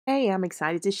Hey, I'm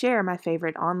excited to share my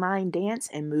favorite online dance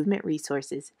and movement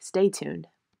resources. Stay tuned.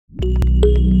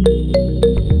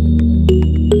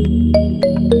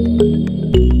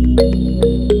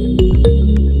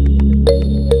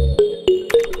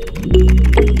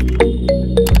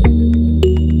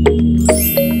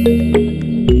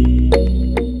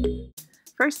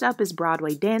 First up is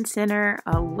Broadway Dance Center,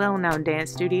 a well-known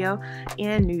dance studio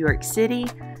in New York City.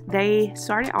 They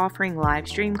started offering live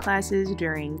stream classes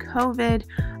during COVID,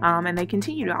 and they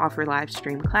continue to offer live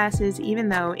stream classes, even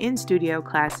though in-studio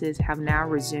classes have now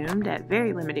resumed at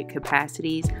very limited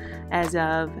capacities as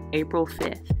of April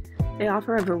 5th. They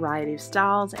offer a variety of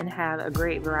styles and have a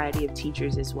great variety of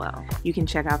teachers as well. You can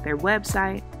check out their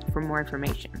website for more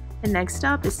information. And next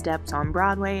up is Steps on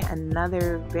Broadway,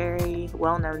 another very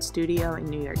well-known studio in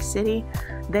New York City.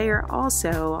 They are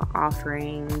also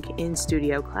offering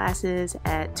in-studio classes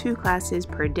at 2 classes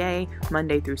per day,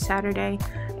 Monday through Saturday,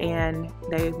 and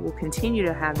they will continue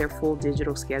to have their full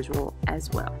digital schedule as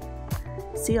well.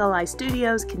 CLI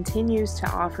Studios continues to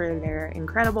offer their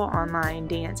incredible online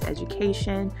dance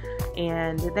education,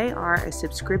 and they are a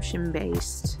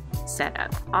subscription-based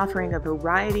setup, offering a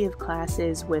variety of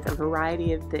classes with a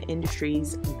variety of the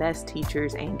industry's best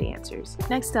teachers and dancers.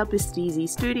 Next up is Steezy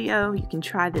Studio. You can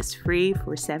try this free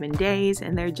for 7 days,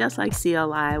 and they're just like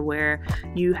CLI, where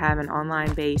you have an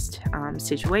online-based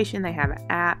situation. They have an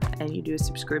app, and you do a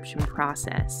subscription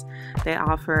process. They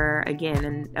offer,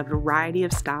 again, a variety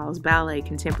of styles: ballet,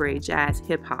 contemporary, jazz,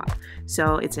 hip-hop.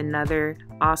 So it's another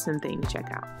awesome thing to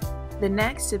check out. The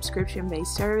next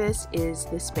subscription-based service is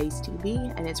The Space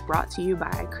TV, and it's brought to you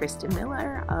by Krista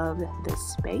Miller of The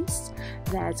Space,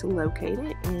 that's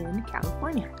located in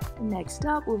California. Next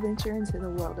up, we'll venture into the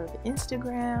world of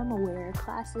Instagram, where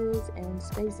classes and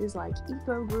spaces like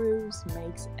Eco Grooves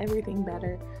makes everything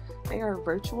better. They are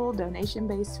virtual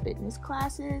donation-based fitness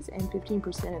classes, and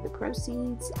 15% of the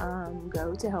proceeds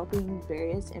go to helping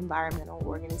various environmental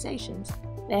organizations.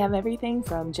 They have everything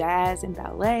from jazz and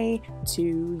ballet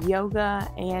to yoga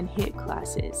and HIIT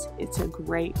classes. It's a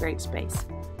great space.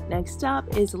 Next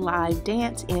up is Live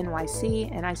Dance NYC,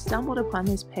 and I stumbled upon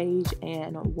this page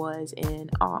and was in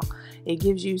awe. It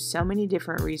gives you so many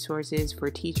different resources for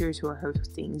teachers who are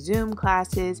hosting Zoom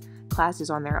classes, classes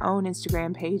on their own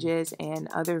Instagram pages, and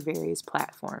other various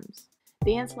platforms.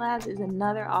 Dance Labs is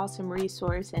another awesome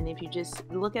resource, and if you just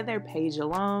look at their page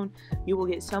alone, you will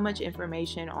get so much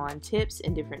information on tips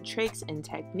and different tricks and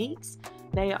techniques.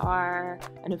 They are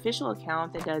an official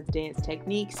account that does dance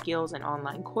techniques, skills, and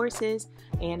online courses,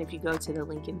 and if you go to the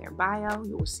link in their bio,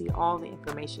 you will see all the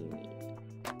information you need.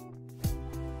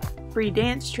 Free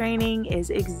dance training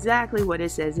is exactly what it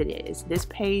says it is. This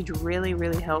page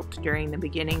really helped during the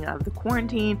beginning of the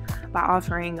quarantine by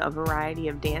offering a variety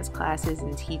of dance classes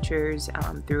and teachers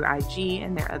through IG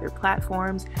and their other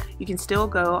platforms. You can still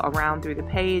go around through the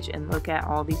page and look at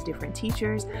all these different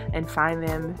teachers and find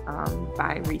them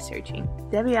by researching.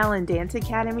 Debbie Allen Dance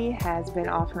Academy has been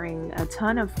offering a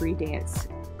ton of free dance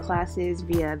classes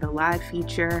via the live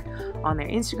feature on their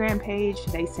Instagram page.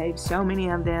 They save so many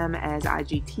of them as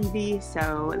IGTV,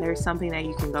 so there's something that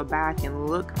you can go back and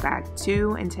look back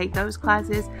to and take those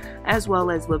classes, as well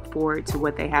as look forward to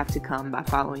what they have to come by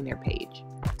following their page.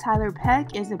 Tyler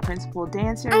Peck is a principal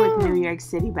dancer with New York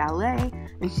City Ballet,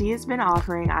 and she has been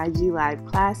offering IG live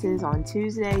classes on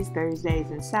Tuesdays,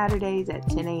 Thursdays, and Saturdays at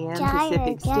 10 a.m.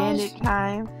 Pacific Standard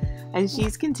Time, and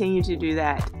she's continued to do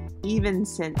that even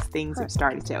since things have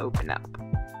started to open up.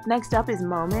 Next up is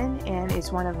MOMEN, and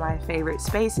it's one of my favorite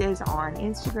spaces on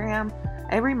Instagram.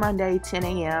 Every Monday, 10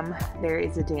 a.m., there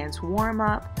is a dance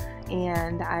warm-up,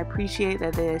 and I appreciate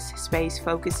that this space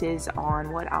focuses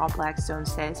on what Al Blackstone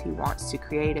says he wants to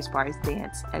create as far as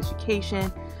dance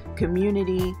education,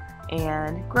 community,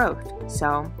 and growth.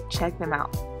 So check them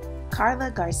out.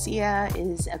 Carla Garcia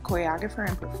is a choreographer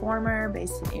and performer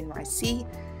based in NYC.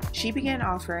 She began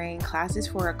offering classes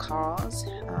for a cause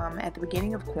at the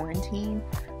beginning of quarantine,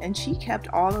 and she kept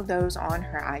all of those on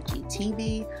her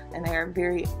IGTV, and they are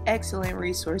very excellent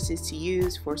resources to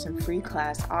use for some free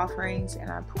class offerings, and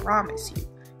I promise you,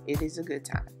 it is a good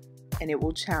time, and it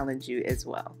will challenge you as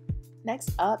well.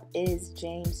 Next up is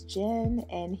James Jen,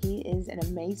 and he is an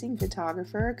amazing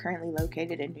photographer currently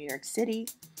located in New York City.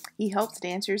 He helps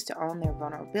dancers to own their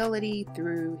vulnerability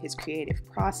through his creative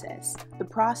process. The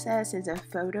process is a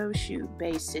photo shoot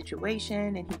based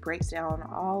situation, and he breaks down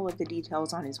all of the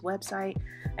details on his website.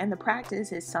 And the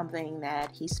practice is something that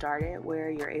he started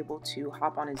where you're able to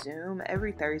hop on a Zoom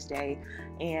every Thursday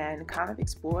and kind of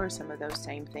explore some of those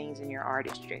same things in your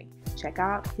artistry. Check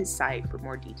out his site for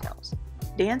more details.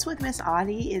 Dance with Miss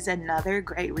Audie is another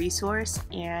great resource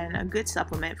and a good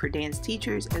supplement for dance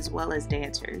teachers as well as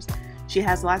dancers. She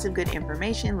has lots of good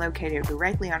information located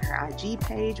directly on her IG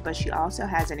page, but she also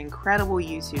has an incredible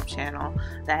YouTube channel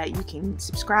that you can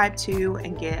subscribe to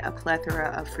and get a plethora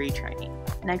of free training.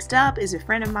 Next up is a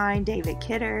friend of mine, David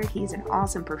Kidder. He's an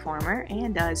awesome performer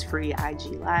and does free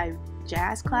IG Live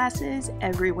jazz classes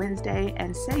every Wednesday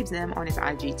and saves them on his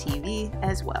IGTV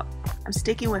as well. I'm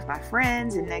sticking with my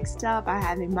friends, and next up I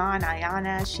have Iman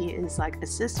Ayana. She is like a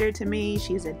sister to me.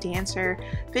 She's a dancer,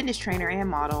 fitness trainer, and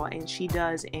model, and she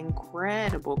does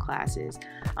incredible classes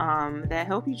that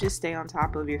help you just stay on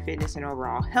top of your fitness and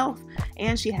overall health.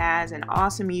 And she has an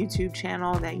awesome YouTube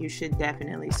channel that you should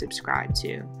definitely subscribe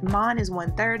to. Iman is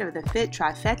 1/3 of the Fit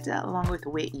Trifecta, along with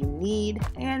Wit You Need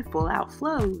and Full Out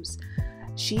Flows.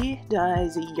 She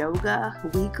does yoga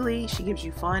weekly. She gives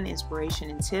you fun inspiration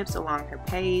and tips along her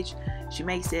page. She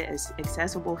makes it as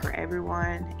accessible for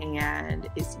everyone, and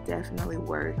it's definitely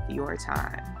worth your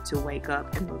time to wake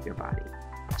up and move your body.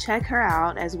 Check her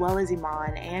out, as well as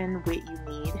Iman and Wit You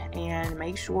Need, and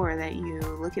make sure that you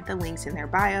look at the links in their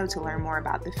bio to learn more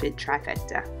about the Fit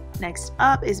Trifecta. Next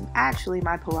up is actually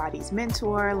my Pilates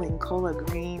mentor, Lincola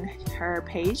Green. Her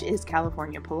page is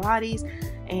California Pilates,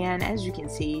 and as you can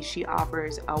see, she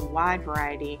offers a wide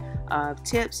variety of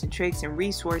tips and tricks and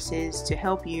resources to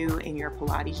help you in your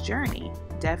Pilates journey.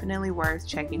 Definitely worth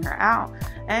checking her out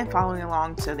and following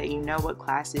along so that you know what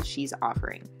classes she's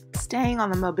offering. Staying on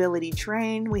the mobility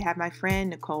train, we have my friend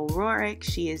Nicole Rorick.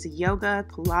 She is yoga,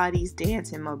 Pilates,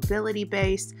 dance, and mobility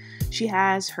based. She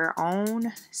has her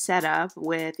own setup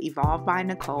with Evolve by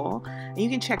Nicole. And you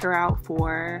can check her out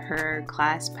for her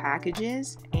class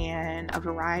packages and a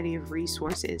variety of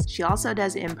resources. She also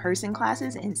does in-person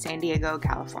classes in San Diego,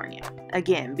 California.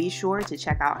 Again, be sure to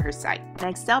check out her site.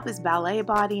 Next up is Ballet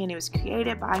Body, and it was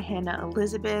created by Hannah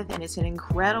Elizabeth, and it's an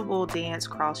incredible dance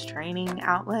cross-training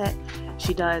outlet.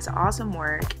 She does awesome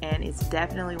work, and it's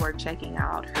definitely worth checking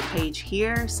out her page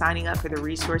here, signing up for the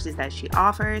resources that she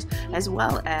offers, as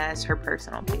well as her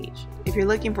personal page. If you're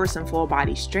looking for some full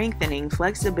body strengthening,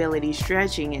 flexibility,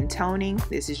 stretching, and toning,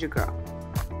 this is your girl.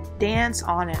 Dance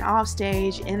on and off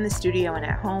stage, in the studio, and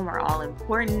at home are all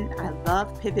important. I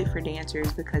love Pivot for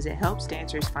Dancers because it helps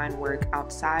dancers find work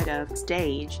outside of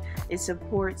stage. It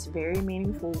supports very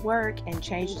meaningful work and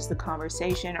changes the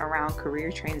conversation around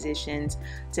career transitions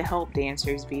to help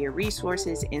dancers via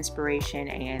resources, inspiration,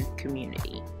 and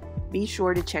community. Be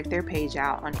sure to check their page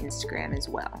out on Instagram as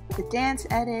well. The Dance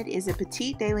Edit is a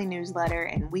petite daily newsletter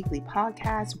and weekly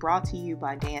podcast brought to you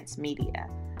by Dance Media.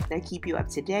 They keep you up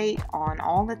to date on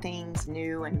all the things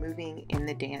new and moving in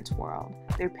the dance world.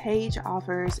 Their page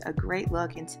offers a great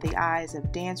look into the eyes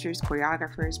of dancers,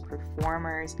 choreographers,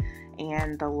 performers,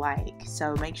 and the like,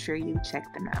 so make sure you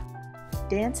check them out.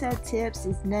 Dance Ed Tips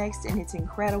is next, and it's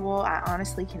incredible. I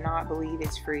honestly cannot believe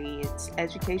it's free. It's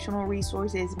educational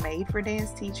resources made for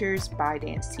dance teachers by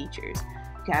dance teachers.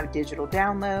 You can have digital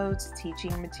downloads,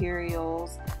 teaching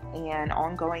materials, and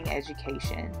ongoing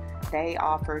education. They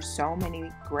offer so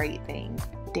many great things.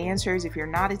 Dancers, if you're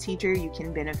not a teacher, you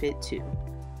can benefit too.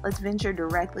 Let's venture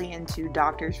directly into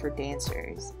Doctors for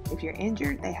Dancers. If you're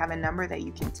injured, they have a number that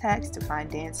you can text to find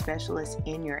dance specialists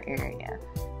in your area.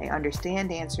 They understand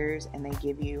dancers, and they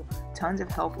give you tons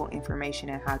of helpful information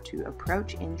on how to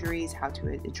approach injuries, how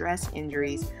to address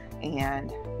injuries,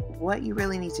 and what you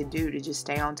really need to do to just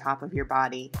stay on top of your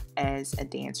body as a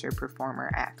dancer,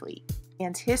 performer, athlete.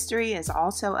 Dance history is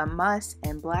also a must,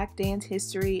 and Black dance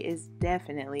history is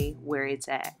definitely where it's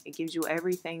at. It gives you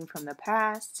everything from the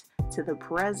past to the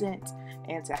present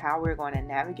and to how we're going to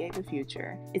navigate the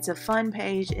future. It's a fun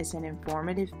page, it's an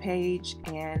informative page,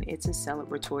 and it's a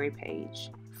celebratory page.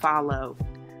 Follow.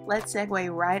 Let's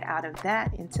segue right out of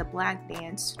that into Black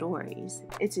Dance Stories.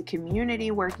 It's a community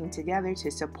working together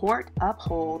to support,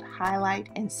 uphold, highlight,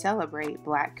 and celebrate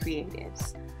Black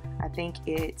creatives. I think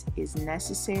it is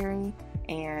necessary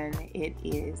and it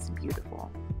is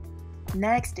beautiful.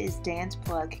 Next is Dance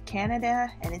Plug Canada,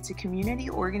 and it's a community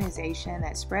organization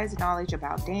that spreads knowledge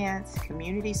about dance,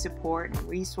 community support, and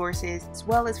resources, as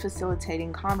well as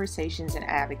facilitating conversations and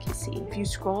advocacy. If you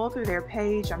scroll through their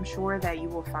page, I'm sure that you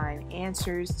will find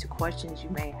answers to questions you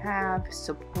may have,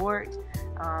 support,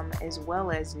 as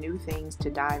well as new things to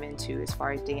dive into as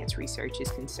far as dance research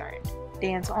is concerned.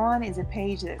 Dance On is a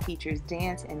page that features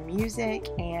dance and music,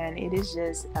 and it is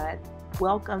just a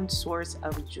welcomed source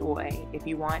of joy if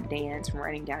you want dance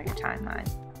running down your timeline.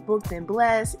 Booked and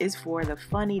Blessed is for the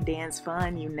funny dance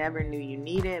fun you never knew you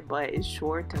needed, but is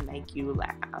sure to make you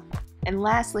laugh. And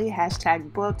lastly,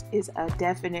 #booked is a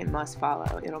definite must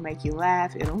follow. It'll make you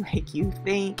laugh, it'll make you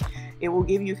think, It will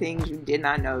give you things you did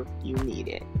not know you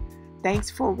needed.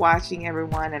 Thanks for watching,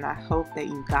 everyone, and I hope that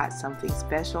you got something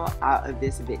special out of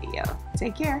this video.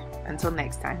 Take care. Until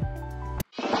next time.